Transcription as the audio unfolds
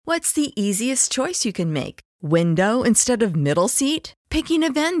What's the easiest choice you can make? Window instead of middle seat? Picking a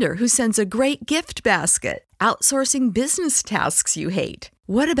vendor who sends a great gift basket? Outsourcing business tasks you hate?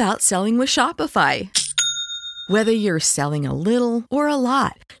 What about selling with Shopify? Whether you're selling a little or a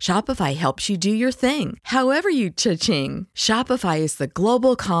lot, Shopify helps you do your thing, however you cha-ching. Shopify is the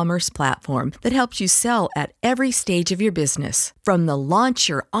global commerce platform that helps you sell at every stage of your business. From the launch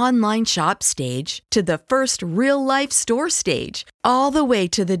your online shop stage to the first real-life store stage, all the way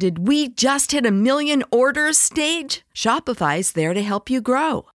to the did we just hit a million orders stage. Shopify's there to help you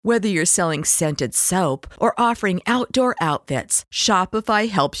grow. Whether you're selling scented soap or offering outdoor outfits, Shopify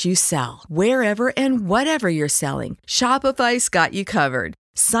helps you sell. Wherever and whatever you're selling, Shopify's got you covered.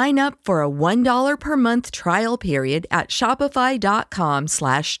 Sign up for a $1 per month trial period at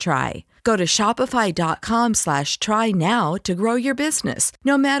shopify.com/try. Go to shopify.com/try now to grow your business,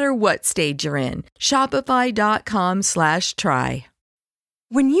 no matter what stage you're in. Shopify.com/try.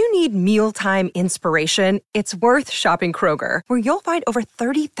 When you need mealtime inspiration, it's worth shopping Kroger, where you'll find over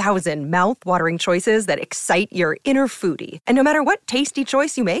 30,000 mouth-watering choices that excite your inner foodie. And no matter what tasty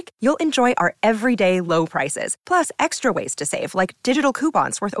choice you make, you'll enjoy our everyday low prices, plus extra ways to save, like digital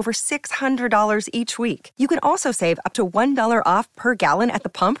coupons worth over $600 each week. You can also save up to $1 off per gallon at the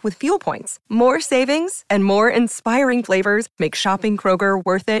pump with fuel points. More savings and more inspiring flavors make shopping Kroger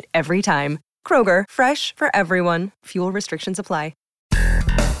worth it every time. Kroger, fresh for everyone. Fuel restrictions apply.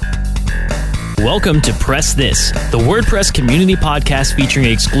 Welcome to Press This, the WordPress community podcast featuring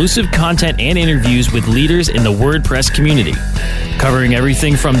exclusive content and interviews with leaders in the WordPress community, covering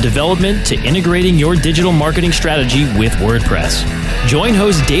everything from development to integrating your digital marketing strategy with WordPress. Join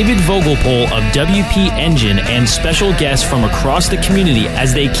host David Vogelpohl of WP Engine and special guests from across the community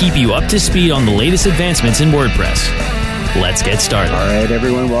as they keep you up to speed on the latest advancements in WordPress. Let's get started. All right,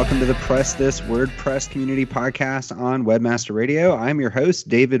 everyone. Welcome to the Press This WordPress community podcast on Webmaster Radio. I'm your host,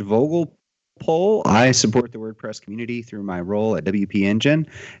 David Vogelpohl. I support the WordPress community through my role at WP Engine,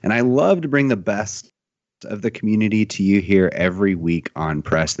 and I love to bring the best of the community to you here every week on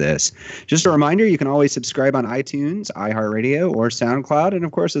Press This. Just a reminder, you can always subscribe on iTunes, iHeartRadio, or SoundCloud. And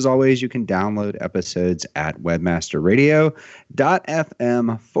of course, as always, you can download episodes at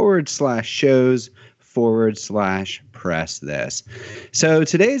webmasterradio.fm/shows/Press This. So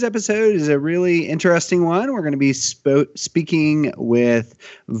today's episode is a really interesting one. We're going to be speaking with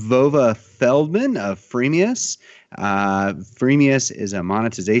Vova Feldman of Freemius. Freemius is a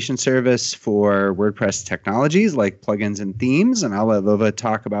monetization service for WordPress technologies like plugins and themes, and I'll let Vova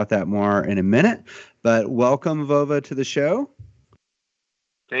talk about that more in a minute. But welcome, Vova, to the show.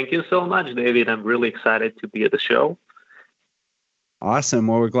 Thank you so much, David. I'm really excited to be at the show. Awesome.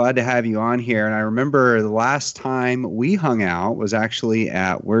 Well, we're glad to have you on here. And I remember the last time we hung out was actually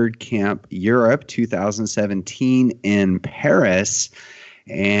at WordCamp Europe 2017 in Paris.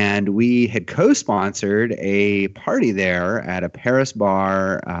 And we had co-sponsored a party there at a Paris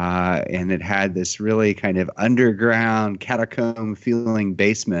bar. And it had this really kind of underground catacomb feeling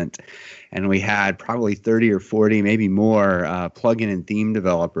basement. And we had probably 30 or 40, maybe more plugin and theme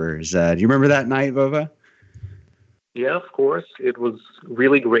developers. Do you remember that night, Vova? Yeah, of course. It was a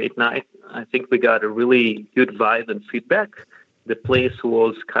really great night. I think we got a really good vibe and feedback. The place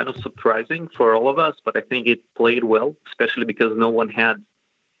was kind of surprising for all of us, but I think it played well, especially because no one had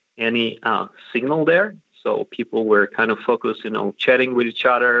any signal there. So people were kind of focused, chatting with each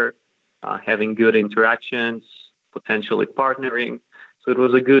other, having good interactions, potentially partnering. So it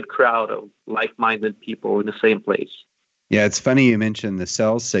was a good crowd of like-minded people in the same place. Yeah, it's funny you mentioned the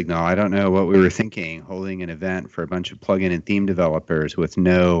cell signal. I don't know what we were thinking, holding an event for a bunch of plugin and theme developers with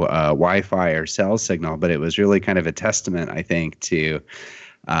no Wi-Fi or cell signal, but it was really kind of a testament, I think, to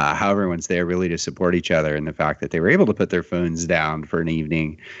how everyone's there really to support each other and the fact that they were able to put their phones down for an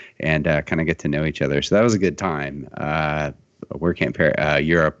evening and kind of get to know each other. So that was a good time. WordCamp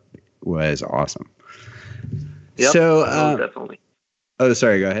Europe was awesome. Yep, so definitely. Oh,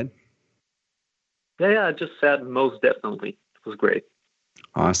 sorry, go ahead. Yeah, I just said most definitely. It was great.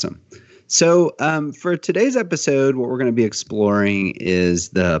 Awesome. So for today's episode, what we're going to be exploring is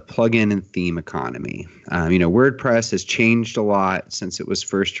the plugin and theme economy. WordPress has changed a lot since it was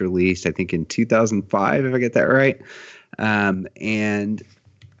first released, I think in 2005, if I get that right. And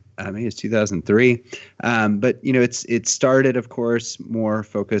maybe it's 2003. But, it started, of course, more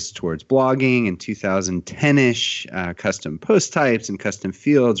focused towards blogging. In 2010-ish, custom post types and custom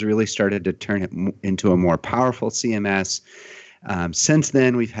fields really started to turn it into a more powerful CMS. Since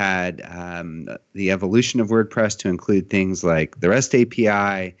then, we've had the evolution of WordPress to include things like the REST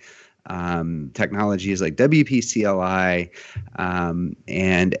API, technologies like WP CLI,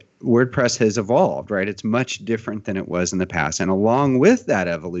 and WordPress has evolved, right? It's much different than it was in the past. And along with that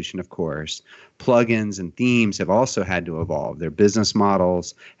evolution, of course, plugins and themes have also had to evolve. Their business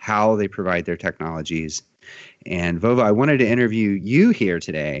models, how they provide their technologies. And Vova, I wanted to interview you here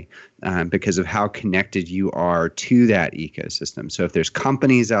today because of how connected you are to that ecosystem. So if there's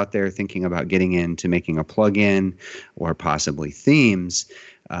companies out there thinking about getting into making a plugin or possibly themes,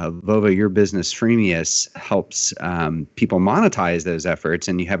 Vova, your business Freemius helps people monetize those efforts,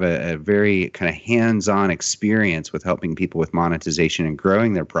 and you have a very kind of hands-on experience with helping people with monetization and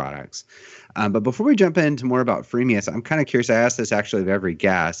growing their products. But before we jump into more about Freemius, I'm kind of curious. I ask this actually of every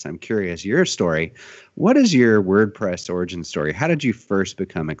guest. I'm curious, your story. What is your WordPress origin story? How did you first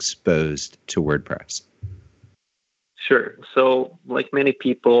become exposed to WordPress? Sure. So like many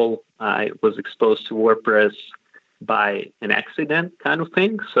people, I was exposed to WordPress by an accident kind of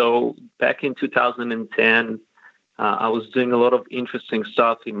thing. So back in 2010, I was doing a lot of interesting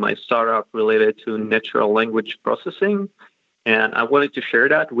stuff in my startup related to natural language processing, and I wanted to share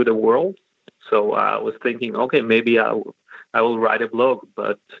that with the world. So I was thinking, okay, maybe I will write a blog,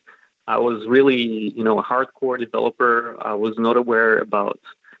 but I was really, a hardcore developer. I was not aware about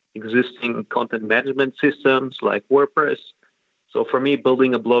existing content management systems like WordPress. So for me,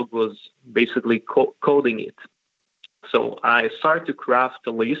 building a blog was basically coding it. So I started to craft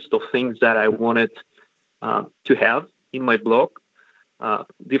a list of things that I wanted to have in my blog,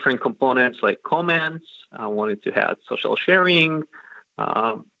 different components like comments. I wanted to have social sharing.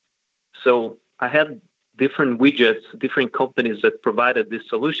 So I had different widgets, different companies that provided these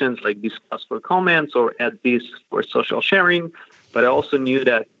solutions like Discuss for comments or Add this for social sharing. But I also knew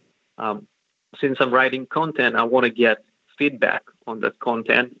that since I'm writing content, I want to get feedback on that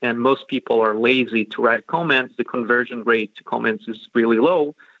content, and most people are lazy to write comments. The conversion rate to comments is really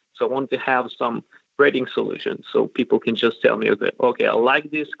low, so I want to have some rating solutions so people can just tell me, okay, I like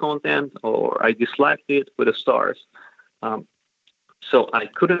this content or I disliked it with the stars. So I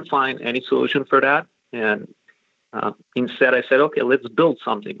couldn't find any solution for that, and instead I said, okay, let's build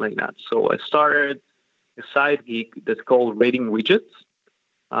something like that. So I started a side gig that's called Rating Widgets.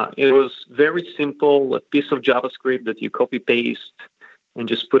 It was very simple, a piece of JavaScript that you copy paste and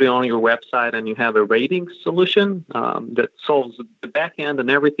just put it on your website, and you have a rating solution that solves the back end and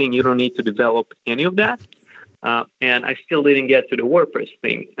everything. You don't need to develop any of that. And I still didn't get to the WordPress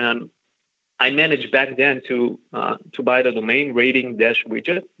thing. And I managed back then to buy the domain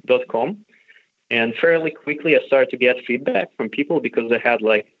rating-widget.com. And fairly quickly, I started to get feedback from people because I had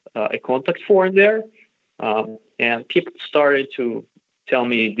a contact form there. And people started to tell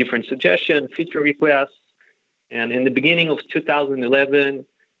me different suggestions, feature requests. And in the beginning of 2011,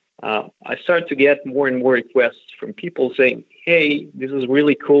 I started to get more and more requests from people saying, hey, this is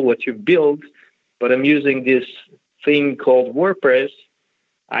really cool what you've built, but I'm using this thing called WordPress.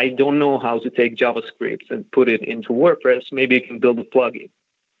 I don't know how to take JavaScript and put it into WordPress. Maybe you can build a plugin.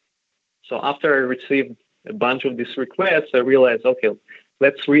 So after I received a bunch of these requests, I realized, okay,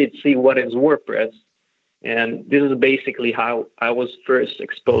 let's see what is WordPress. And this is basically how I was first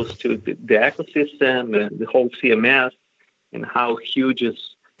exposed to the ecosystem and the whole CMS and how huge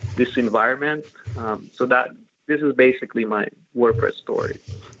is this environment. So this is basically my WordPress story.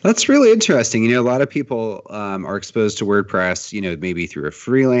 That's really interesting. A lot of people are exposed to WordPress, maybe through a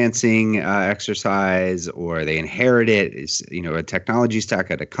freelancing exercise, or they inherit it as, a technology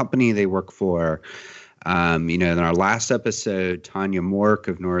stack at a company they work for. In our last episode, Tanya Mork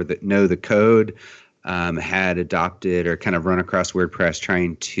of Know the Code had adopted or kind of run across WordPress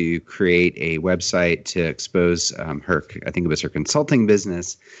trying to create a website to expose her, I think it was her consulting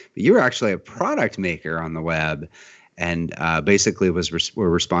business. But you were actually a product maker on the web and basically were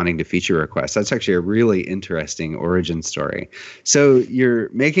responding to feature requests. That's actually a really interesting origin story. So you're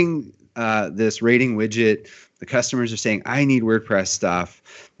making this rating widget. The customers are saying, I need WordPress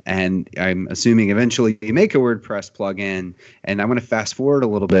stuff. And I'm assuming eventually you make a WordPress plugin. And I want to fast forward a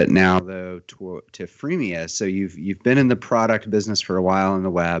little bit now, though, to Freemius. So you've been in the product business for a while on the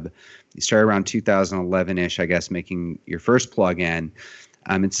web. You started around 2011-ish, I guess, making your first plugin.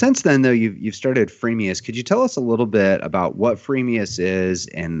 And since then, though, you've started Freemius. Could you tell us a little bit about what Freemius is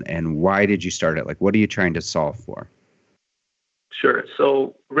and why did you start it? Like, what are you trying to solve for? Sure.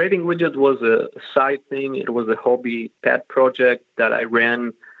 So Rating Widget was a side thing. It was a hobby pet project that I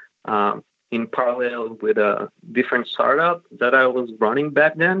ran in parallel with a different startup that I was running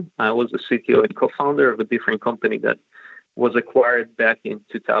back then. I was a CTO and co-founder of a different company that was acquired back in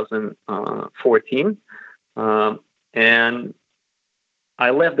 2014. And I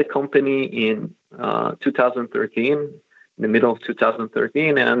left the company in 2013, in the middle of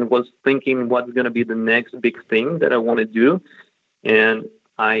 2013, and was thinking what's going to be the next big thing that I want to do. And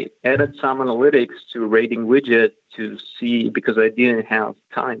I added some analytics to Rating Widget to see, because I didn't have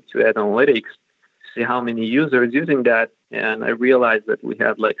time to add analytics, see how many users using that. And I realized that we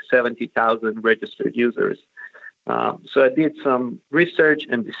had like 70,000 registered users. So I did some research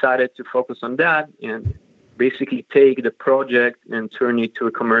and decided to focus on that and basically take the project and turn it to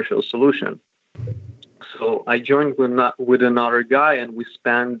a commercial solution. So I joined with another guy, and we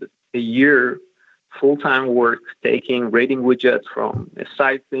spent a year full-time work taking Rating Widgets from a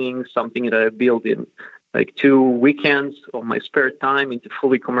side thing, something that I built in like 2 weekends of my spare time, into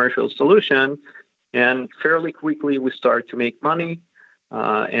fully commercial solution. And fairly quickly, we started to make money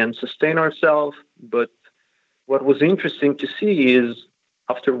and sustain ourselves. But what was interesting to see is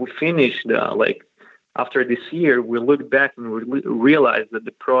after we finished, after this year, we looked back and we realized that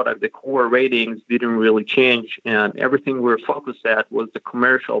the product, the core ratings, didn't really change. And everything we were focused at was the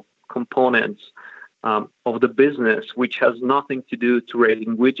commercial components of the business, which has nothing to do to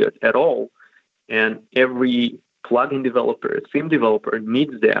Rating Widget at all. And every plugin developer, theme developer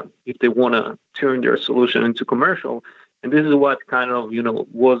needs them if they want to turn their solution into commercial. And this is what kind of,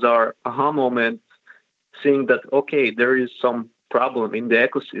 was our aha moment, seeing that, okay, there is some problem in the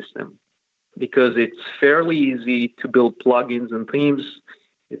ecosystem, because it's fairly easy to build plugins and themes.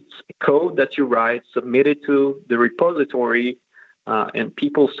 It's code that you write, submit it to the repository, and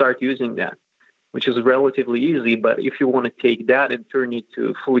people start using that, which is relatively easy. But if you want to take that and turn it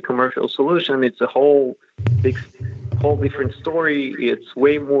to a fully commercial solution, it's a whole different story. It's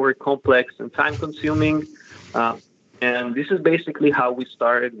way more complex and time-consuming. And this is basically how we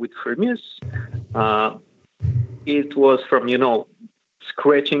started with Freemius. It was from,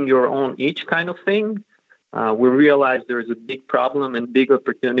 scratching your own itch kind of thing. We realized there is a big problem and big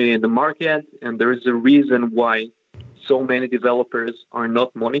opportunity in the market, and there is a reason why so many developers are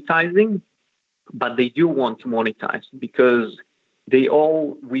not monetizing, but they do want to monetize, because they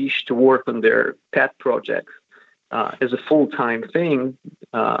all wish to work on their pet projects as a full-time thing,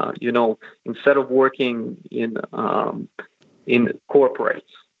 instead of working in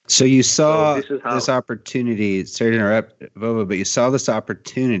corporates. So you saw this opportunity, sorry to interrupt, Vova, but you saw this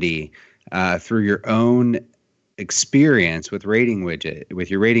opportunity through your own experience with your Rating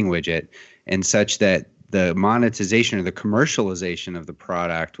Widget, and such that the monetization or the commercialization of the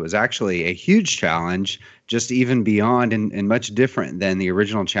product was actually a huge challenge, just even beyond and much different than the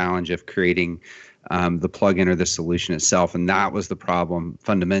original challenge of creating the plugin or the solution itself. And that was the problem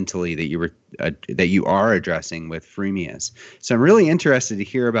fundamentally that you are addressing with Freemius. So I'm really interested to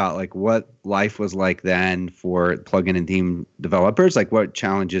hear about like what life was like then for plugin and theme developers, like what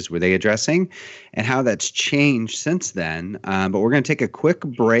challenges were they addressing and how that's changed since then. But we're going to take a quick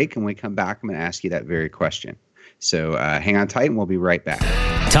break, and when we come back, I'm going to ask you that very question. So hang on tight, and we'll be right back.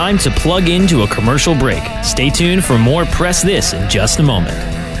 Time to plug into a commercial break. Stay tuned for more Press This in just a moment.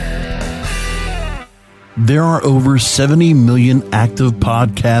 There are over 70 million active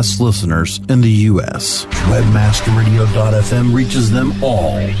podcast listeners in the U.S. Webmasterradio.fm reaches them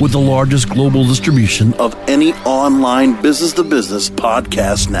all with the largest global distribution of any online business-to-business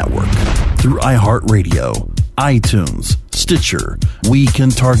podcast network. Through iHeartRadio, iTunes, Stitcher, we can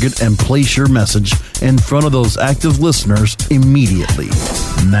target and place your message in front of those active listeners immediately.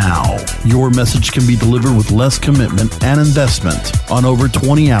 Now, your message can be delivered with less commitment and investment on over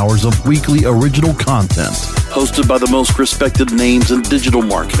 20 hours of weekly original content hosted by the most respected names in digital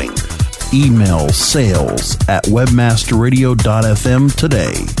marketing. Email sales@webmasterradio.fm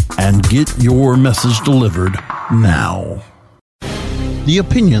today and get your message delivered now. The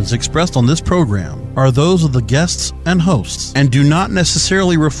opinions expressed on this program are those of the guests and hosts and do not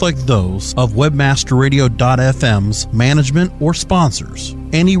necessarily reflect those of webmasterradio.fm's management or sponsors.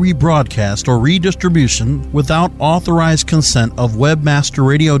 Any rebroadcast or redistribution without authorized consent of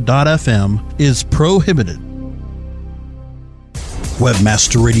webmasterradio.fm is prohibited.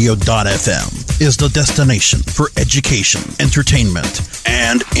 Webmasterradio.fm is the destination for education, entertainment,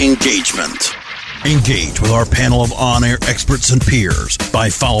 and engagement. Engage with our panel of on-air experts and peers by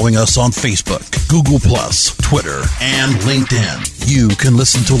following us on Facebook, Google+, Twitter, and LinkedIn. You can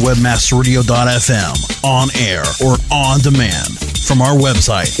listen to Webmasterradio.fm on air or on demand from our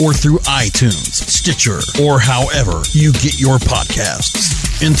website or through iTunes, Stitcher, or however you get your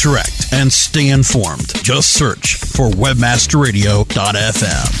podcasts. Interact and stay informed. Just search for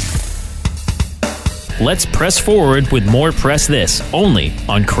Webmasterradio.fm. Let's press forward with more Press This, only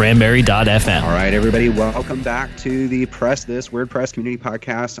on Cranberry.fm. All right, everybody, welcome back to the Press This WordPress Community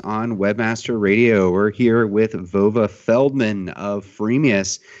Podcast on Webmaster Radio. We're here with Vova Feldman of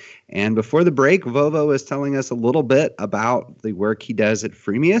Freemius. And before the break, Vovo was telling us a little bit about the work he does at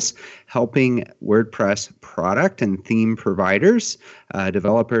Freemius, helping WordPress product and theme providers,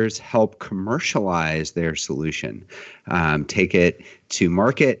 developers help commercialize their solution, take it to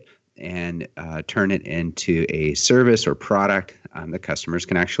market, and turn it into a service or product that customers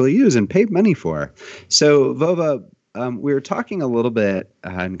can actually use and pay money for. So, Vovo, we were talking a little bit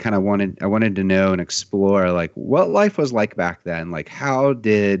and kind of I wanted to know and explore like what life was like back then. Like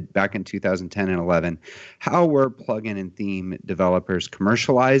back in 2010 and 11, how were plugin and theme developers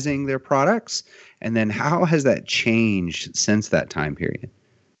commercializing their products? And then how has that changed since that time period?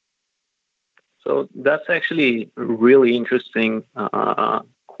 So that's actually a really interesting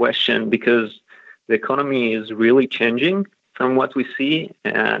question, because the economy is really changing from what we see,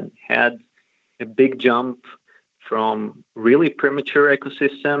 and had a big jump from really premature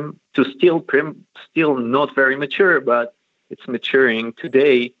ecosystem to still not very mature, but it's maturing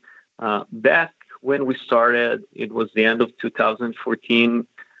today. Back when we started, it was the end of 2014.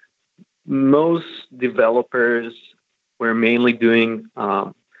 Most developers were mainly doing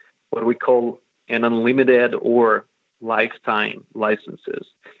what we call an unlimited or lifetime licenses,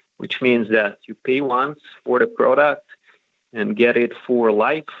 which means that you pay once for the product and get it for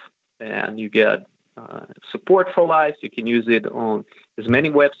life, and you get support for life. You can use it on as many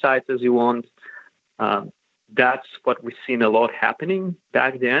websites as you want. That's what we've seen a lot happening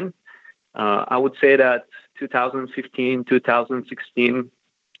back then. I would say that 2015, 2016,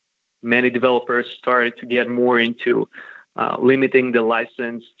 many developers started to get more into limiting the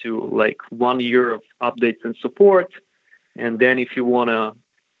license to like 1 year of updates and support. And then if you want to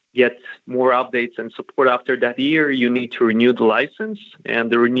get more updates and support after that year, you need to renew the license. And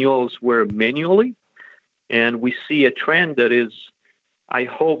the renewals were manually. And we see a trend that is, I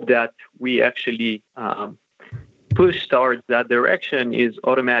hope that we actually push towards that direction, is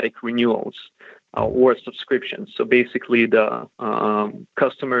automatic renewals or subscriptions. So basically the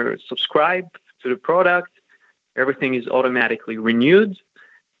customer subscribe to the product, everything is automatically renewed.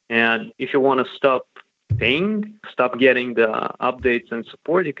 And if you want to stop paying, stop getting the updates and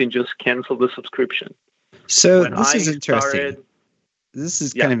support, you can just cancel the subscription. So this is interesting. This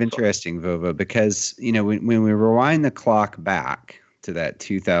is kind of interesting, Vovo, because, when we rewind the clock back to that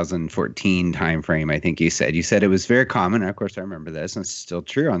 2014 timeframe, I think you said it was very common. Of course, I remember this, and it's still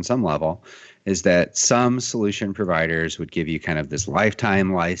true on some level, is that some solution providers would give you kind of this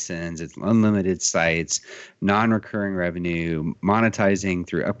lifetime license, it's unlimited sites, non-recurring revenue, monetizing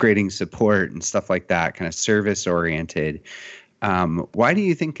through upgrading support and stuff like that, kind of service-oriented. Why do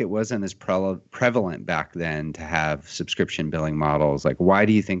you think it wasn't as prevalent back then to have subscription billing models? Like, why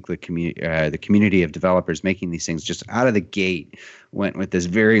do you think the community of developers making these things just out of the gate went with this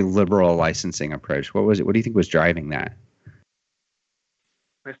very liberal licensing approach? What was it? What do you think was driving that?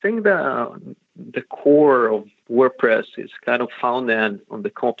 I think the core of WordPress is kind of founded on the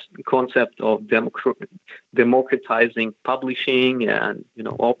concept of democratizing publishing and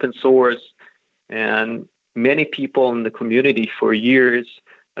open source. And many people in the community for years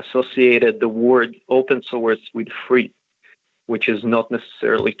associated the word open source with free, which is not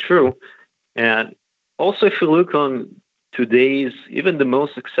necessarily true. And also, if you look on today's, even the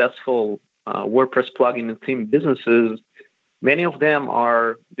most successful WordPress plugin and theme businesses, many of them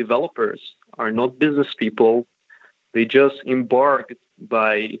are developers, are not business people. They just embarked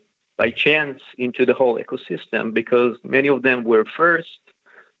by chance into the whole ecosystem, because many of them were first,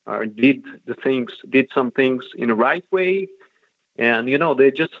 or did some things in the right way, and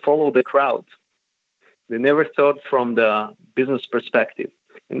they just followed the crowd. They never thought from the business perspective.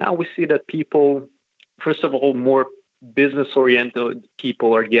 And now we see that people, first of all, more business-oriented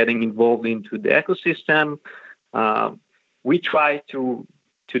people are getting involved into the ecosystem. We try to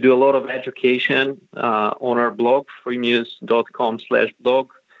do a lot of education on our blog,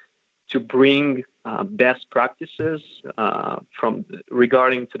 freemius.com/blog, to bring best practices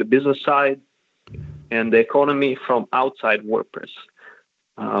regarding to the business side and the economy from outside WordPress.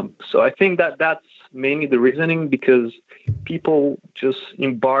 So I think that's mainly the reasoning, because people just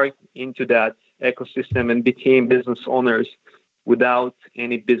embarked into that ecosystem and became business owners without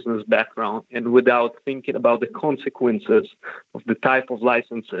any business background and without thinking about the consequences of the type of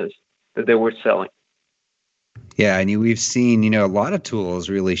licenses that they were selling. Yeah, and we've seen, a lot of tools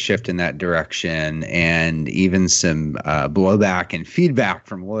really shift in that direction, and even some blowback and feedback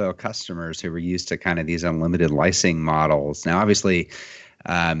from loyal customers who were used to kind of these unlimited licensing models. Now, obviously,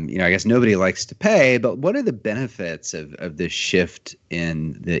 I guess nobody likes to pay, but what are the benefits of this shift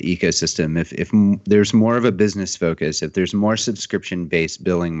in the ecosystem? If there's more of a business focus, if there's more subscription-based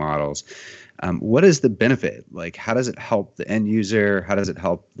billing models, What is the benefit? Like, how does it help the end user? How does it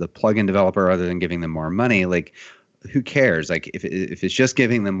help the plugin developer other than giving them more money? Like, who cares? Like, if it's just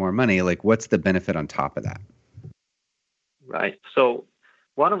giving them more money, like, what's the benefit on top of that? Right. So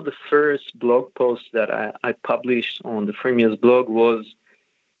one of the first blog posts that I published on the Freemius blog was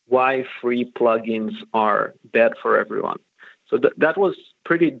why free plugins are bad for everyone. So that was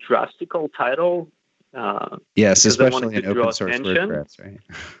pretty drastical title. Yes, especially in open source WordPress, right?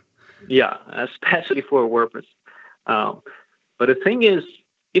 Yeah, especially for WordPress. But the thing is,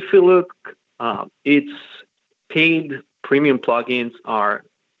 if you look, it's paid premium plugins are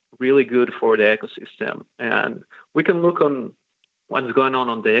really good for the ecosystem. And we can look on what's going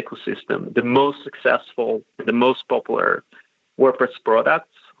on the ecosystem. The most successful, the most popular WordPress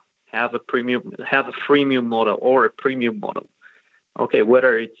products have a freemium model or a premium model. Okay,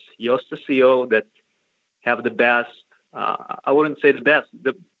 whether it's Yoast SEO that have the best, I wouldn't say the best,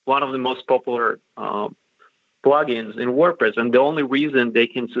 one of the most popular plugins in WordPress. And the only reason they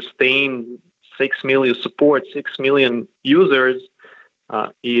can sustain 6 million users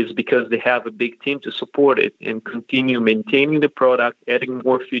is because they have a big team to support it and continue maintaining the product, adding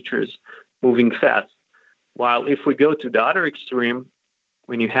more features, moving fast. While if we go to the other extreme,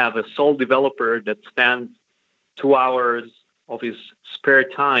 when you have a sole developer that spends 2 hours of his spare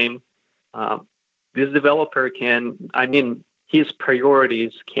time, this developer his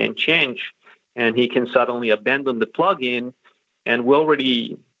priorities can change and he can suddenly abandon the plugin. And we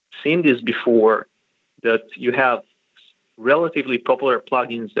already seen this before, that you have relatively popular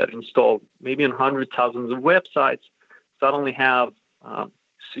plugins that install maybe in hundreds, thousands of websites suddenly have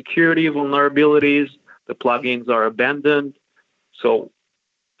security vulnerabilities. The plugins are abandoned. So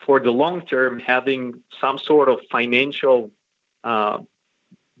for the long term, having some sort of financial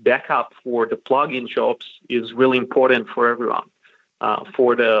backup for the plugin shops is really important for everyone.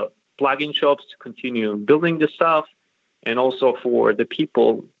 For the plugin shops to continue building the stuff, and also for the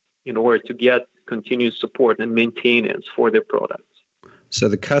people in order to get continued support and maintenance for their products. So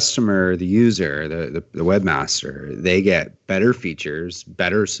the customer, the user, the webmaster, they get better features,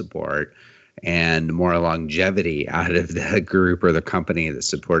 better support, and more longevity out of the group or the company that's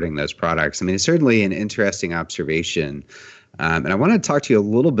supporting those products. I mean, it's certainly an interesting observation. And I want to talk to you a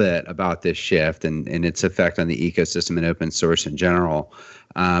little bit about this shift and its effect on the ecosystem and open source in general.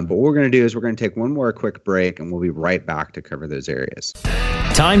 But what we're going to do is we're going to take one more quick break, and we'll be right back to cover those areas.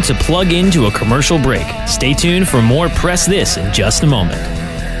 Time to plug into a commercial break. Stay tuned for more Press This in just a moment.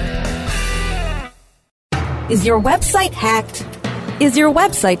 Is your website hacked? Is your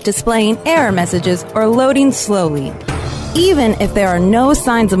website displaying error messages or loading slowly? Even if there are no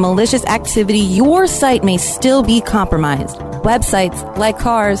signs of malicious activity, your site may still be compromised. Websites, like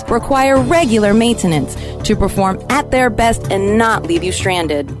cars, require regular maintenance to perform at their best and not leave you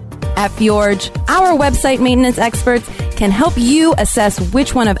stranded. At Fjorge, our website maintenance experts can help you assess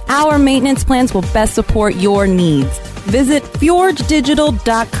which one of our maintenance plans will best support your needs. Visit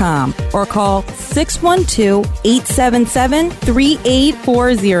fjorgedigital.com or call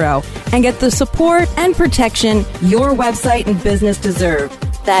 612-877-3840 and get the support and protection your website and business deserve.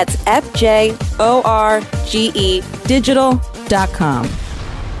 That's FJORGE digital.com.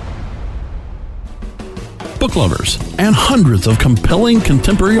 Book lovers and hundreds of compelling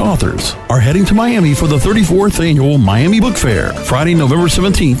contemporary authors are heading to Miami for the 34th annual Miami Book Fair, Friday, November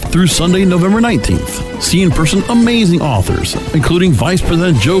 17th through Sunday, November 19th. See in person amazing authors, including Vice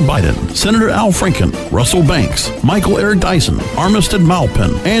President Joe Biden, Senator Al Franken, Russell Banks, Michael Eric Dyson, Armistead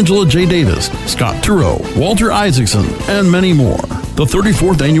Maupin, Angela J. Davis, Scott Turow, Walter Isaacson, and many more. The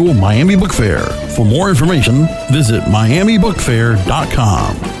 34th annual Miami Book Fair. For more information, visit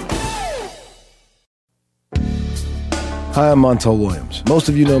miamibookfair.com. Hi, I'm Montel Williams. Most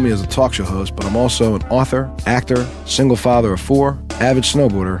of you know me as a talk show host, but I'm also an author, actor, single father of 4, avid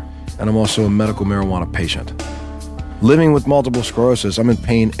snowboarder, and I'm also a medical marijuana patient. Living with multiple sclerosis, I'm in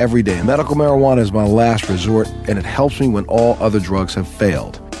pain every day. Medical marijuana is my last resort, and it helps me when all other drugs have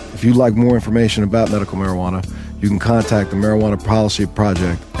failed. If you'd like more information about medical marijuana, you can contact the Marijuana Policy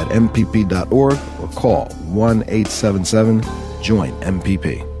Project at mpp.org or call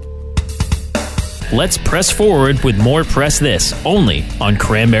 1-877-JOIN-MPP. Let's press forward with more Press This, only on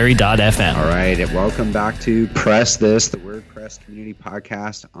Cranberry.fm. All right, and welcome back to Press This, the WordPress community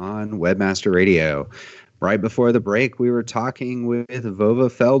podcast on Webmaster Radio. right before the break, we were talking with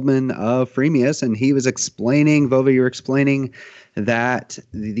Vova Feldman of Freemius, and he was explaining, Vova, you were explaining that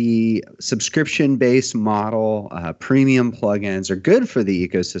the subscription-based model, premium plugins are good for the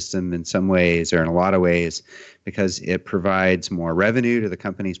ecosystem in some ways, or in a lot of ways, because it provides more revenue to the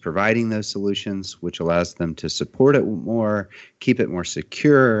companies providing those solutions, which allows them to support it more, keep it more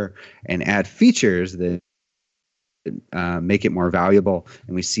secure, and add features that make it more valuable.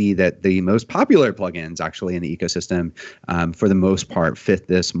 And we see that the most popular plugins actually in the ecosystem, for the most part, fit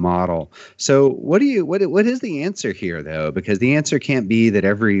this model. So what is the answer here, though? Because the answer can't be that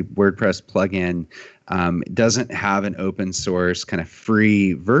every WordPress plugin doesn't have an open source kind of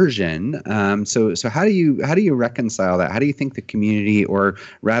free version. So how do you reconcile that? How do you think the community, or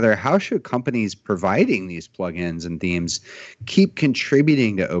rather, how should companies providing these plugins and themes keep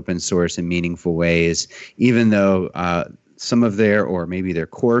contributing to open source in meaningful ways, even though some of their, or maybe their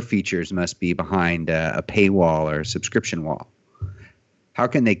core features must be behind a paywall or a subscription wall? How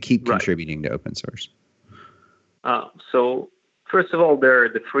can they keep contributing to open source? So first of all, there are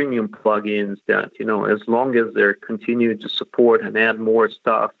the freemium plugins that, as long as they're continuing to support and add more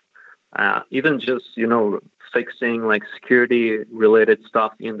stuff, even just, fixing like security related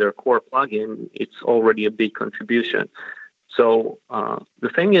stuff in their core plugin, it's already a big contribution. So the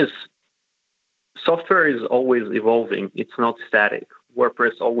thing is, software is always evolving. It's not static.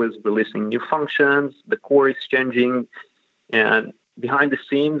 WordPress always releasing new functions. The core is changing. And behind the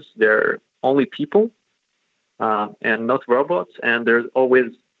scenes, there are only people and not robots. And there's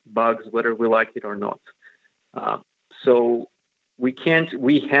always bugs, whether we like it or not. So we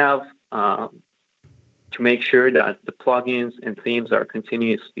have to make sure that the plugins and themes are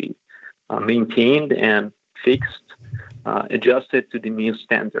continuously maintained and fixed, adjusted to the new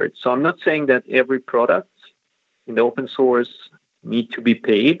standards. So I'm not saying that every product in the open source need to be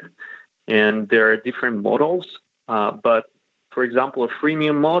paid, and there are different models. But for example, a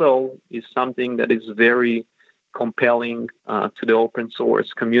freemium model is something that is very compelling to the open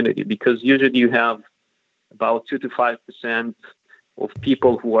source community, because usually you have about 2 to 5% of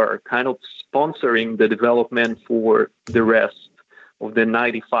people who are kind of sponsoring the development for the rest of the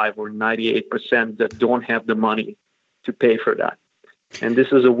 95 or 98% that don't have the money to pay for that. And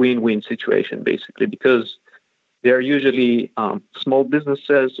this is a win-win situation, basically, because they're usually small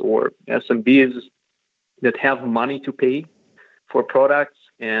businesses or SMBs that have money to pay for products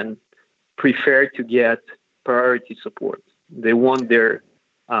and prefer to get priority support. They want their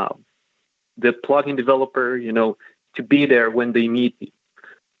the plugin developer, to be there when they need it.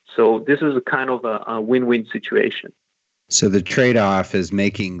 So this is a kind of a win-win situation. So the trade-off is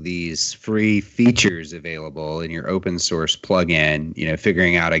making these free features available in your open source plugin,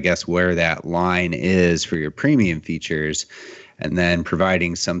 figuring out, I guess, where that line is for your premium features, and then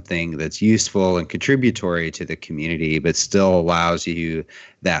providing something that's useful and contributory to the community, but still allows you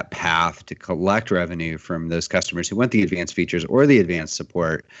that path to collect revenue from those customers who want the advanced features or the advanced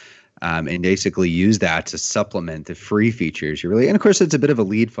support. And basically use that to supplement the free features. And of course, it's a bit of a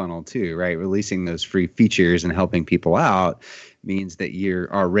lead funnel too, right? Releasing those free features and helping people out means that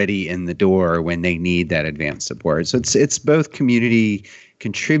you're already in the door when they need that advanced support. So it's both community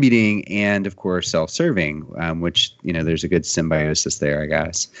contributing and, of course, self-serving, which, there's a good symbiosis there, I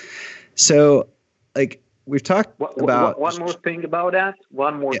guess. So, we've talked about... One more thing about that.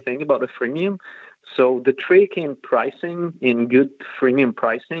 Thing about the freemium. So the trick in pricing, in good freemium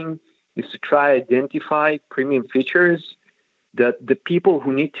pricing, is to try to identify premium features that the people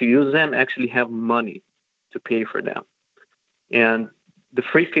who need to use them actually have money to pay for them. And the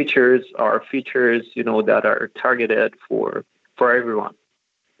free features are features, that are targeted for everyone,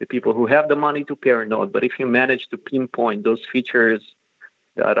 the people who have the money to pay or not. But if you manage to pinpoint those features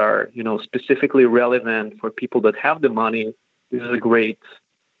that are, specifically relevant for people that have the money, this is a great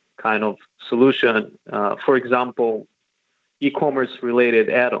kind of solution. For example, e-commerce related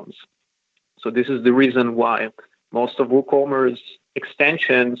add-ons. So this is the reason why most of WooCommerce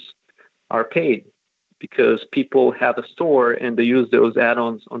extensions are paid, because people have a store and they use those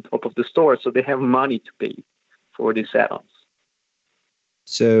add-ons on top of the store, so they have money to pay for these add-ons.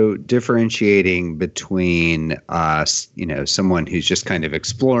 So differentiating between someone who's just kind of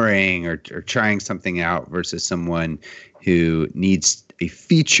exploring or trying something out versus someone who needs a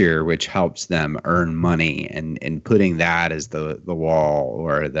feature which helps them earn money, and putting that as the wall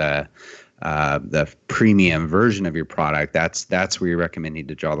or the the premium version of your product, that's where you recommend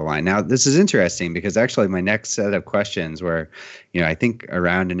to draw the line. Now, this is interesting because actually my next set of questions were, I think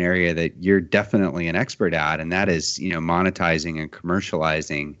around an area that you're definitely an expert at, and that is, monetizing and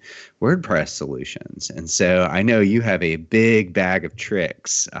commercializing WordPress solutions. And so I know you have a big bag of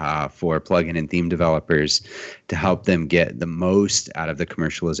tricks for plugin and theme developers to help them get the most out of the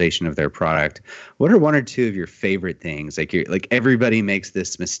commercialization of their product. What are one or two of your favorite things? Like everybody makes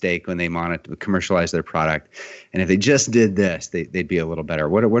this mistake when they commercialize their product, and if they just did this, they'd be a little better.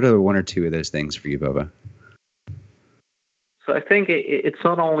 What are the one or two of those things for you, Vova? So I think it's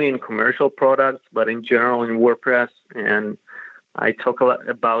not only in commercial products, but in general in WordPress, and I talk a lot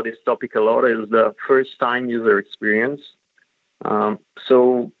about this topic a lot, is the first-time user experience.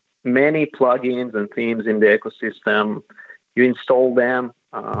 So many plugins and themes in the ecosystem, you install them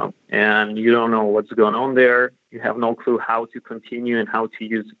and you don't know what's going on there. You have no clue how to continue and how to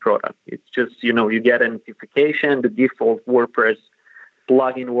use the product. It's just, you get a notification, the default WordPress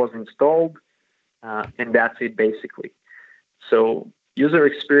plugin was installed, and that's it basically. So user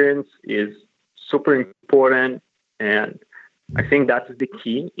experience is super important, and I think that's the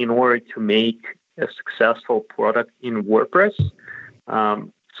key in order to make a successful product in WordPress.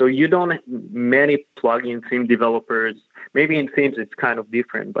 So many plugin theme developers, maybe in themes it's kind of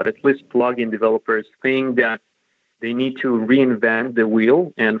different, but at least plugin developers think that they need to reinvent the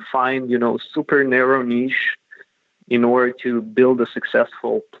wheel and find, super narrow niche in order to build a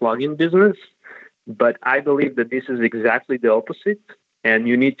successful plugin business. But I believe that this is exactly the opposite, and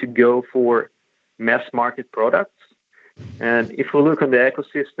you need to go for mass market products. And if we look on the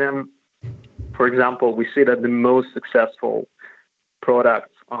ecosystem, for example, we see that the most successful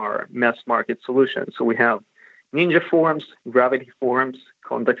products are mass market solutions. So we have Ninja Forms, Gravity Forms,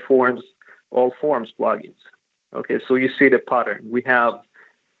 Contact Forms, all Forms plugins. Okay, so you see the pattern. We have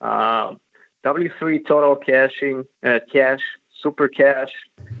W3 Total Caching, Cache, Super Cache,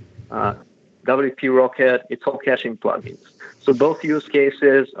 WP Rocket, it's all caching plugins. So both use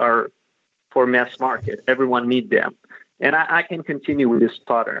cases are for mass market. Everyone needs them. And I can continue with this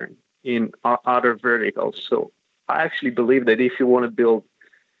pattern in other verticals. So I actually believe that if you want to build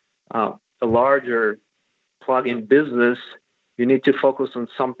a larger plugin business, you need to focus on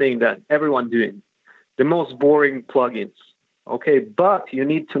something that everyone's doing. The most boring plugins. Okay, but you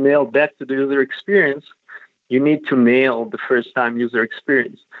need to nail back to the user experience. You need to nail the first-time user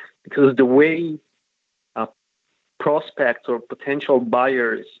experience. Because the way prospects or potential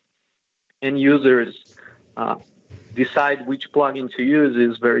buyers and users decide which plugin to use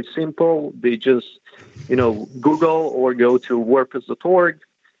is very simple. They just, Google or go to WordPress.org,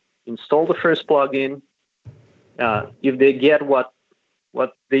 install the first plugin. If they get what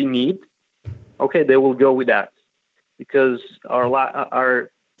they need, okay, they will go with that. Because our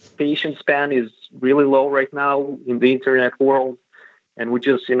patience span is really low right now in the internet world. And we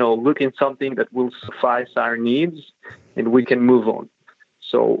just, look in something that will suffice our needs, and we can move on.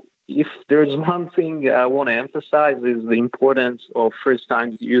 So if there's one thing I want to emphasize is the importance of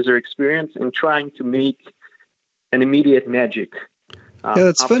first-time user experience and trying to make an immediate magic.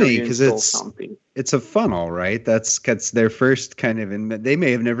 That's funny because it's a funnel, right? That's their first kind of, they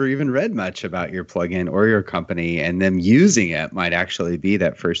may have never even read much about your plugin or your company, and them using it might actually be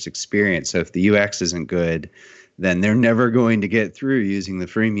that first experience. So if the UX isn't good, then they're never going to get through using the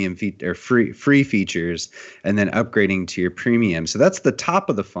freemium or free features and then upgrading to your premium. So that's the top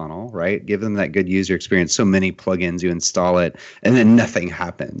of the funnel, right? Give them that good user experience. So many plugins, you install it and then nothing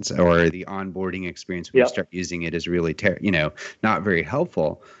happens, or the onboarding experience when you start using it is really not very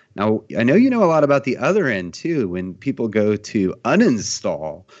helpful. Now, I know you know a lot about the other end too, when people go to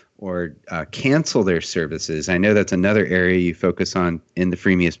uninstall or cancel their services. I know that's another area you focus on in the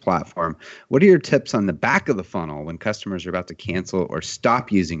Freemius platform. What are your tips on the back of the funnel when customers are about to cancel or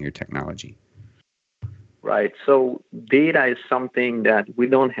stop using your technology? Right. So data is something that we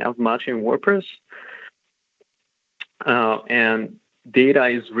don't have much in WordPress. And data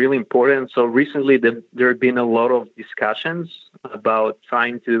is really important. So recently there have been a lot of discussions about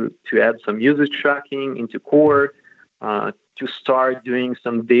trying to add some usage tracking into core, to start doing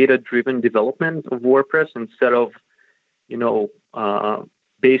some data-driven development of WordPress instead of,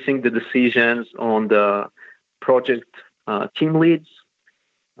 basing the decisions on the project team leads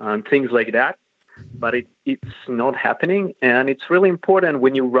and things like that. But it's not happening. And it's really important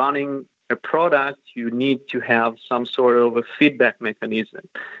when you're running a product, you need to have some sort of a feedback mechanism.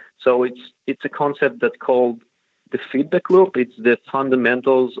 So it's a concept that's called the feedback loop. It's the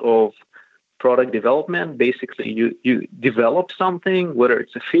fundamentals of product development. Basically, you develop something, whether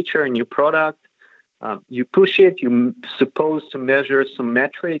it's a feature, a new product, You push it, you're supposed to measure some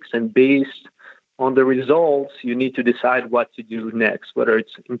metrics, and based on the results, you need to decide what to do next, whether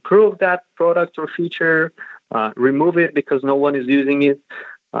it's improve that product or feature, remove it because no one is using it,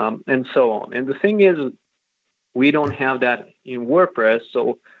 and so on. And the thing is, we don't have that in WordPress.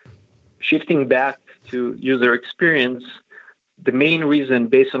 So shifting back to user experience, the main reason,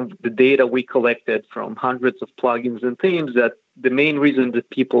 based on the data we collected from hundreds of plugins and themes, that the main reason that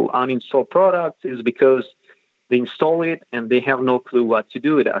people uninstall products is because they install it and they have no clue what to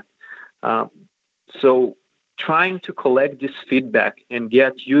do with that. So trying to collect this feedback and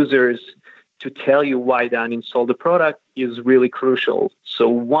get users to tell you why they uninstall the product is really crucial. So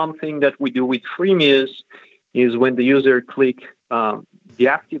one thing that we do with Freemius is when the user click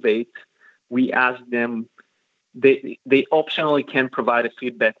deactivate, we ask them, they optionally can provide a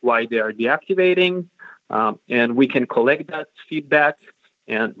feedback why they are deactivating, and we can collect that feedback,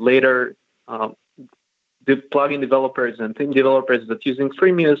 and later the plugin developers and theme developers that using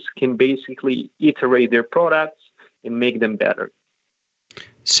Freemius can basically iterate their products and make them better.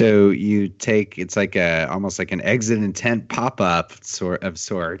 So you take, it's like almost like an exit intent pop-up of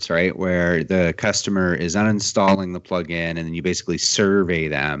sorts, right? Where the customer is unstalling the plugin, and then you basically survey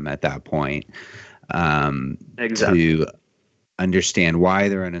them at that point Exactly. to understand why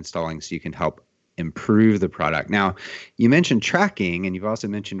they're uninstalling, so you can help improve the product. Now, you mentioned tracking, and you've also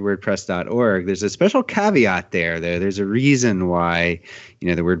mentioned WordPress.org. There's a special caveat there, though. There's a reason why,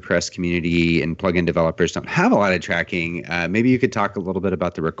 the WordPress community and plugin developers don't have a lot of tracking. Maybe you could talk a little bit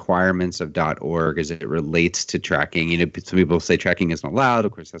about the requirements of .org as it relates to tracking. Some people say tracking isn't allowed.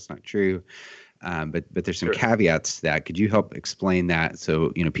 Of course, that's not true. But there's some caveats to that. Could you help explain that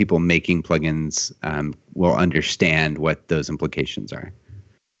so people making plugins will understand what those implications are?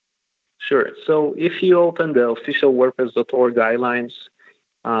 Sure. So if you open the official WordPress.org guidelines,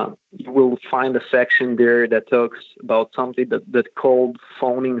 you will find a section there that talks about something that's called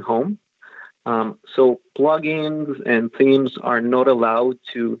phoning home. So plugins and themes are not allowed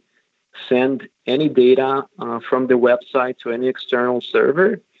to send any data from the website to any external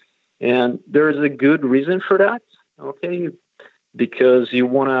server. And there's a good reason for that, okay? Because you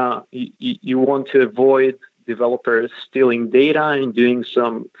want to avoid developers stealing data and doing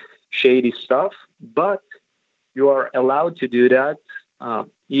some shady stuff, but you are allowed to do that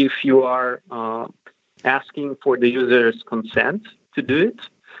if you are asking for the user's consent to do it,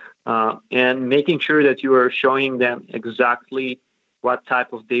 and making sure that you are showing them exactly what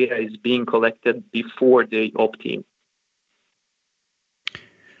type of data is being collected before they opt in.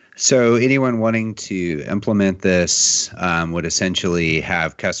 So anyone wanting to implement this would essentially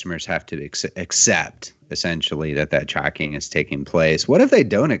have customers have to accept essentially that tracking is taking place. What if they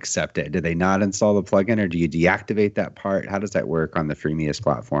don't accept it? Do they not install the plugin, or do you deactivate that part? How does that work on the Freemius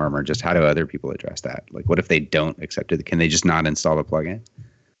platform, or just how do other people address that? Like, what if they don't accept it? Can they just not install the plugin?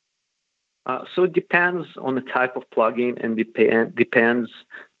 So it depends on the type of plugin, and depends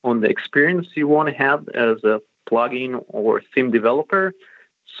on the experience you want to have as a plugin or theme developer.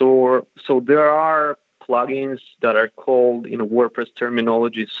 So there are plugins that are called, in WordPress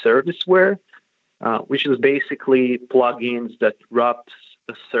terminology, serviceware, which is basically plugins that wraps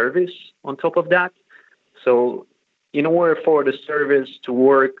a service on top of that. So in order for the service to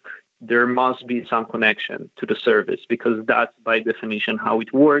work, there must be some connection to the service, because that's by definition how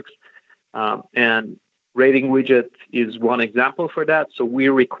it works. And rating widget is one example for that. So we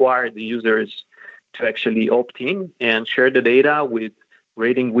require the users to actually opt in and share the data with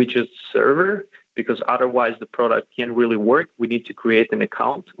rating widget server, because otherwise the product can't really work. We need to create an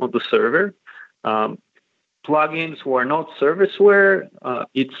account on the server. Plugins who are not serviceware,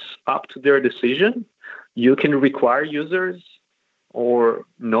 it's up to their decision. You can require users or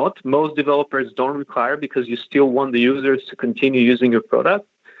not. Most developers don't require, because you still want the users to continue using your product,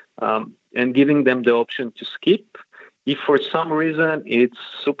 and giving them the option to skip. If for some reason it's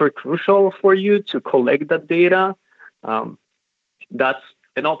super crucial for you to collect that data, that's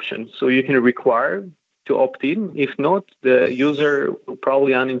an option. So you can require to opt in. If not, the user will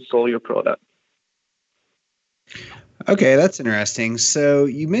probably uninstall your product. Okay, that's interesting. So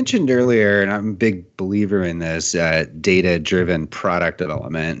you mentioned earlier, and I'm a big believer in this, data-driven product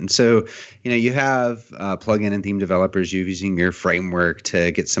development. And so, you have plugin and theme developers using your framework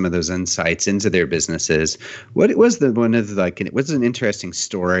to get some of those insights into their businesses. What was what's an interesting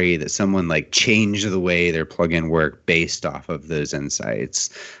story that someone changed the way their plugin worked based off of those insights?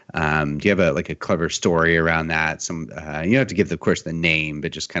 Do you have a clever story around that? You don't have to give, of course, the name,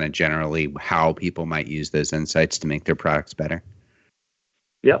 but just kind of generally how people might use those insights to make their products better?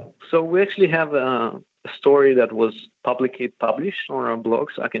 Yeah. So we actually have a story that was publicly published on our blog,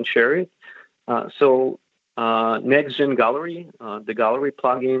 so I can share it. NextGen Gallery, the Gallery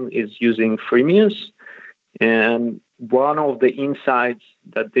plugin, is using Freemius, and one of the insights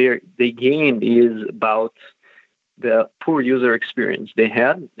that they gained is about the poor user experience they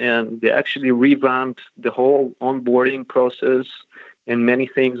had, and they actually revamped the whole onboarding process and many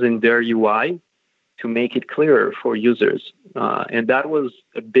things in their UI to make it clearer for users. And that was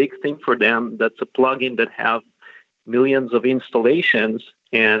a big thing for them. That's a plugin that have millions of installations,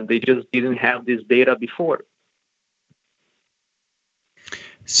 and they just didn't have this data before.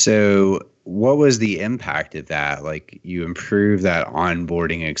 So what was the impact of that? Like, you improved that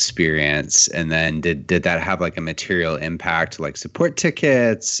onboarding experience, and then did that have like a material impact, like support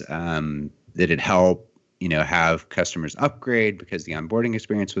tickets? Did it help, have customers upgrade because the onboarding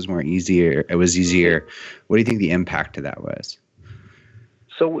experience was easier? What do you think the impact to that was?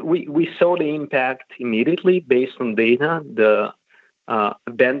 So we saw the impact immediately based on data. The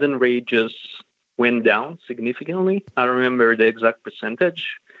abandon rate just went down significantly. I don't remember the exact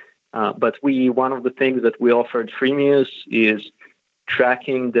percentage, but one of the things that we offered Freemius is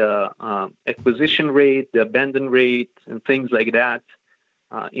tracking the acquisition rate, the abandon rate, and things like that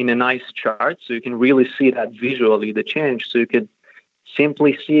in a nice chart, so you can really see that visually, the change. So you could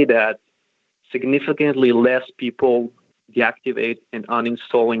simply see that significantly less people deactivate and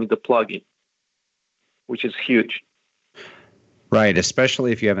uninstalling the plugin, which is huge. Right,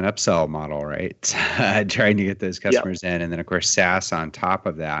 especially if you have an upsell model, right? Trying to get those customers in, and then of course SaaS on top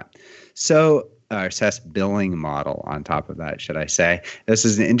of that. So SaaS billing model on top of that, should I say. This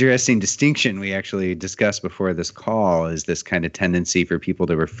is an interesting distinction we actually discussed before this call, is this kind of tendency for people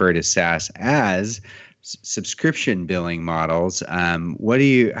to refer to SaaS as subscription billing models. How do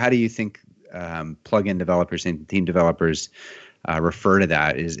you think plugin developers and theme developers refer to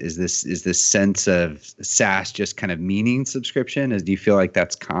that? Is this sense of SaaS just kind of meaning subscription? Do you feel like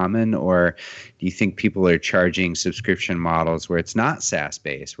that's common, or do you think people are charging subscription models where it's not SaaS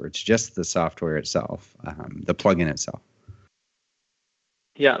based, where it's just the software itself, the plugin itself?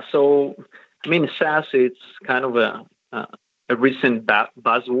 Yeah, so SaaS, it's kind of a recent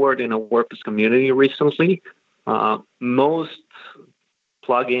buzzword in a WordPress community recently. Most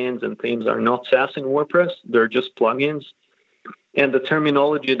plugins and themes are not SaaS in WordPress; they're just plugins. And the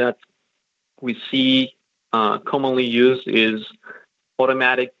terminology that we see commonly used is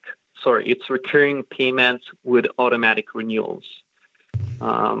it's recurring payments with automatic renewals.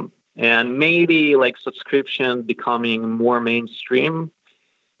 And maybe like subscription becoming more mainstream,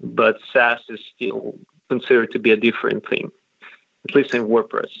 but SaaS is still considered to be a different thing, at least in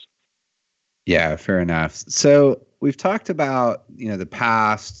WordPress. Yeah, fair enough. So we've talked about, the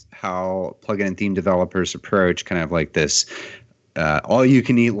past, how plugin and theme developers approach kind of like this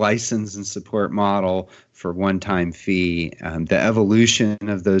all-you-can-eat license and support model for one-time fee, the evolution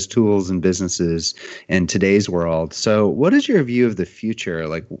of those tools and businesses in today's world. So what is your view of the future?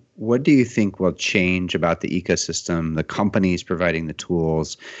 Like, what do you think will change about the ecosystem, the companies providing the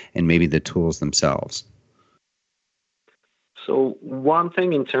tools, and maybe the tools themselves? So one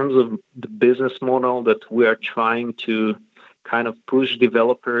thing in terms of the business model that we are trying to kind of push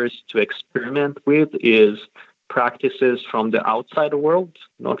developers to experiment with is practices from the outside world,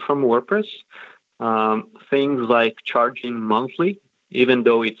 not from WordPress. Things like charging monthly, even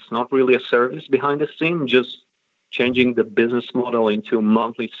though it's not really a service behind the scene, just changing the business model into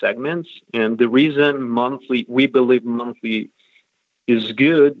monthly segments. And the reason we believe monthly is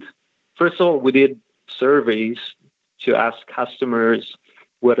good, first of all, we did surveys to ask customers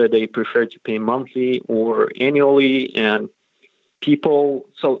whether they prefer to pay monthly or annually. And people,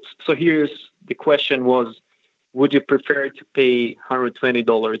 so here's the question was, would you prefer to pay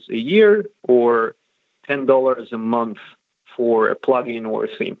 $120 a year or $10 a month for a plugin or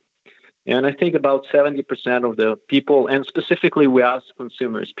a theme? And I think about 70% of the people, and specifically we ask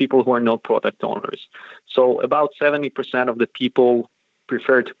consumers, people who are not product owners. So about 70% of the people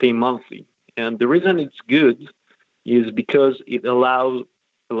prefer to pay monthly. And the reason it's good is because it allows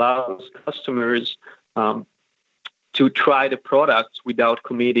customers to try the product without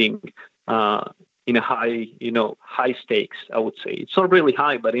committing in a high stakes, I would say. It's not really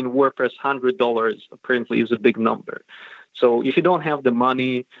high, but in WordPress, $100 apparently is a big number. So if you don't have the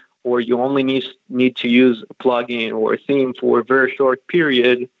money, or you only need to use a plugin or a theme for a very short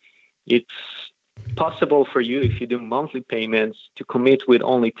period, it's possible for you, if you do monthly payments, to commit with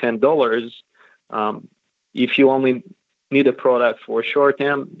only $10. If you only need a product for a short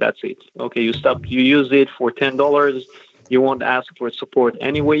term, that's it. Okay, you use it for $10. You won't ask for support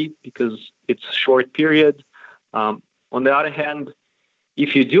anyway because it's a short period. On the other hand,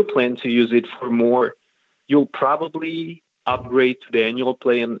 if you do plan to use it for more, you'll probably upgrade to the annual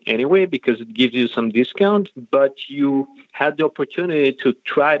plan anyway because it gives you some discount, but you had the opportunity to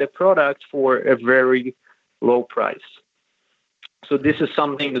try the product for a very low price. So this is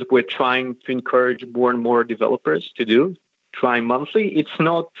something that we're trying to encourage more and more developers to do. Try monthly. It's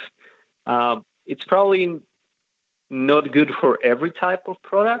probably not good for every type of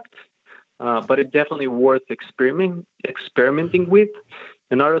product, but it's definitely worth experimenting with.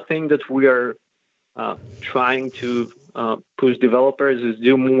 Another thing that we are trying to push developers is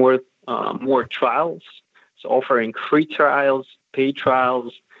do more trials, so offering free trials, paid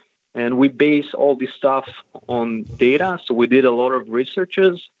trials, and we base all this stuff on data. So we did a lot of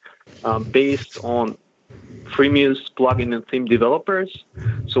researches based on freemium plugin and theme developers.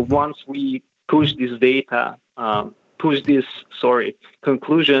 So once we push this data,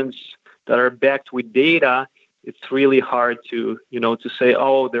 conclusions that are backed with data, it's really hard to say,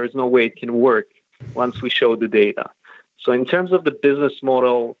 oh, there's no way it can work once we show the data. So in terms of the business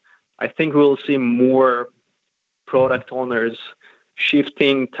model, I think we'll see more product owners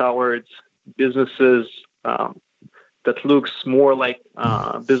shifting towards businesses that looks more like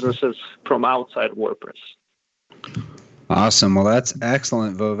businesses from outside WordPress. Awesome. Well, that's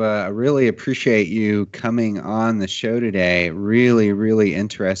excellent, Vova. I really appreciate you coming on the show today. Really, really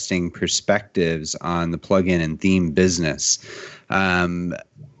interesting perspectives on the plugin and theme business.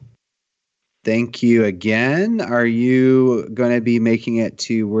 Thank you again. Are you going to be making it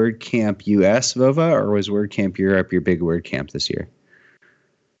to WordCamp US, Vova, or was WordCamp Europe your big WordCamp this year?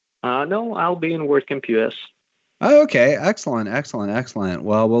 No, I'll be in WordCamp US. Oh, okay. Excellent.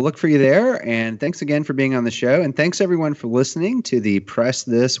 Well, we'll look for you there. And thanks again for being on the show. And thanks, everyone, for listening to the Press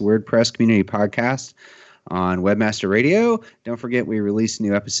This WordPress Community Podcast on Webmaster Radio. Don't forget, we release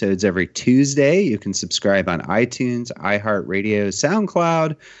new episodes every Tuesday. You can subscribe on iTunes, iHeartRadio,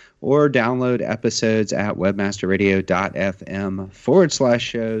 SoundCloud, or download episodes at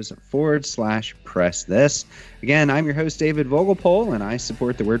webmasterradio.fm/shows/press this. Again, I'm your host, David Vogelpohl, and I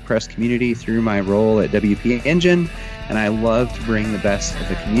support the WordPress community through my role at WP Engine, and I love to bring the best of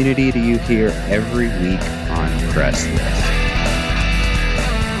the community to you here every week on Press This.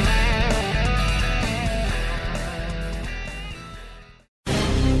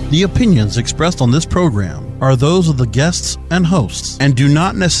 The opinions expressed on this program are those of the guests and hosts and do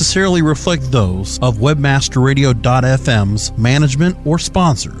not necessarily reflect those of WebmasterRadio.fm's management or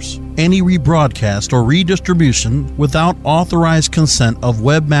sponsors. Any rebroadcast or redistribution without authorized consent of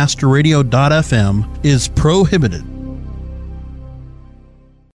WebmasterRadio.fm is prohibited.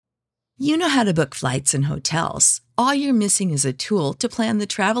 You know how to book flights and hotels. All you're missing is a tool to plan the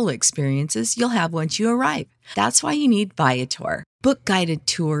travel experiences you'll have once you arrive. That's why you need Viator. Book guided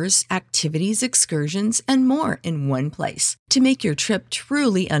tours, activities, excursions, and more in one place to make your trip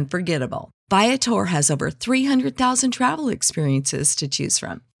truly unforgettable. Viator has over 300,000 travel experiences to choose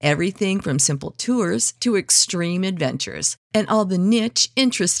from. Everything from simple tours to extreme adventures and all the niche,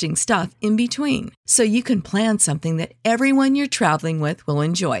 interesting stuff in between. So you can plan something that everyone you're traveling with will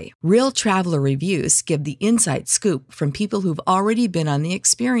enjoy. Real traveler reviews give the inside scoop from people who've already been on the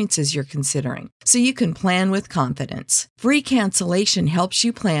experiences you're considering. So you can plan with confidence. Free cancellation helps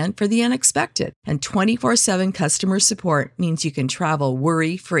you plan for the unexpected. And 24/7 customer support means you can travel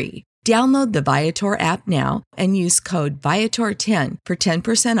worry-free. Download the Viator app now and use code Viator10 for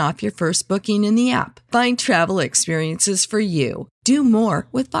 10% off your first booking in the app. Find travel experiences for you. Do more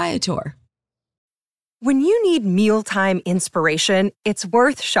with Viator. When you need mealtime inspiration, it's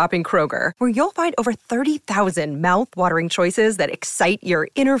worth shopping Kroger, where you'll find over 30,000 mouth-watering choices that excite your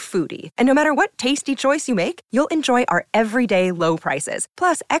inner foodie. And no matter what tasty choice you make, you'll enjoy our everyday low prices,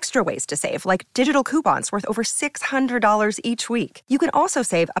 plus extra ways to save, like digital coupons worth over $600 each week. You can also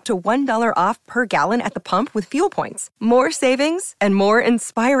save up to $1 off per gallon at the pump with fuel points. More savings and more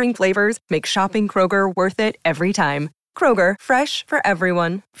inspiring flavors make shopping Kroger worth it every time. Kroger, fresh for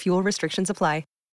everyone. Fuel restrictions apply.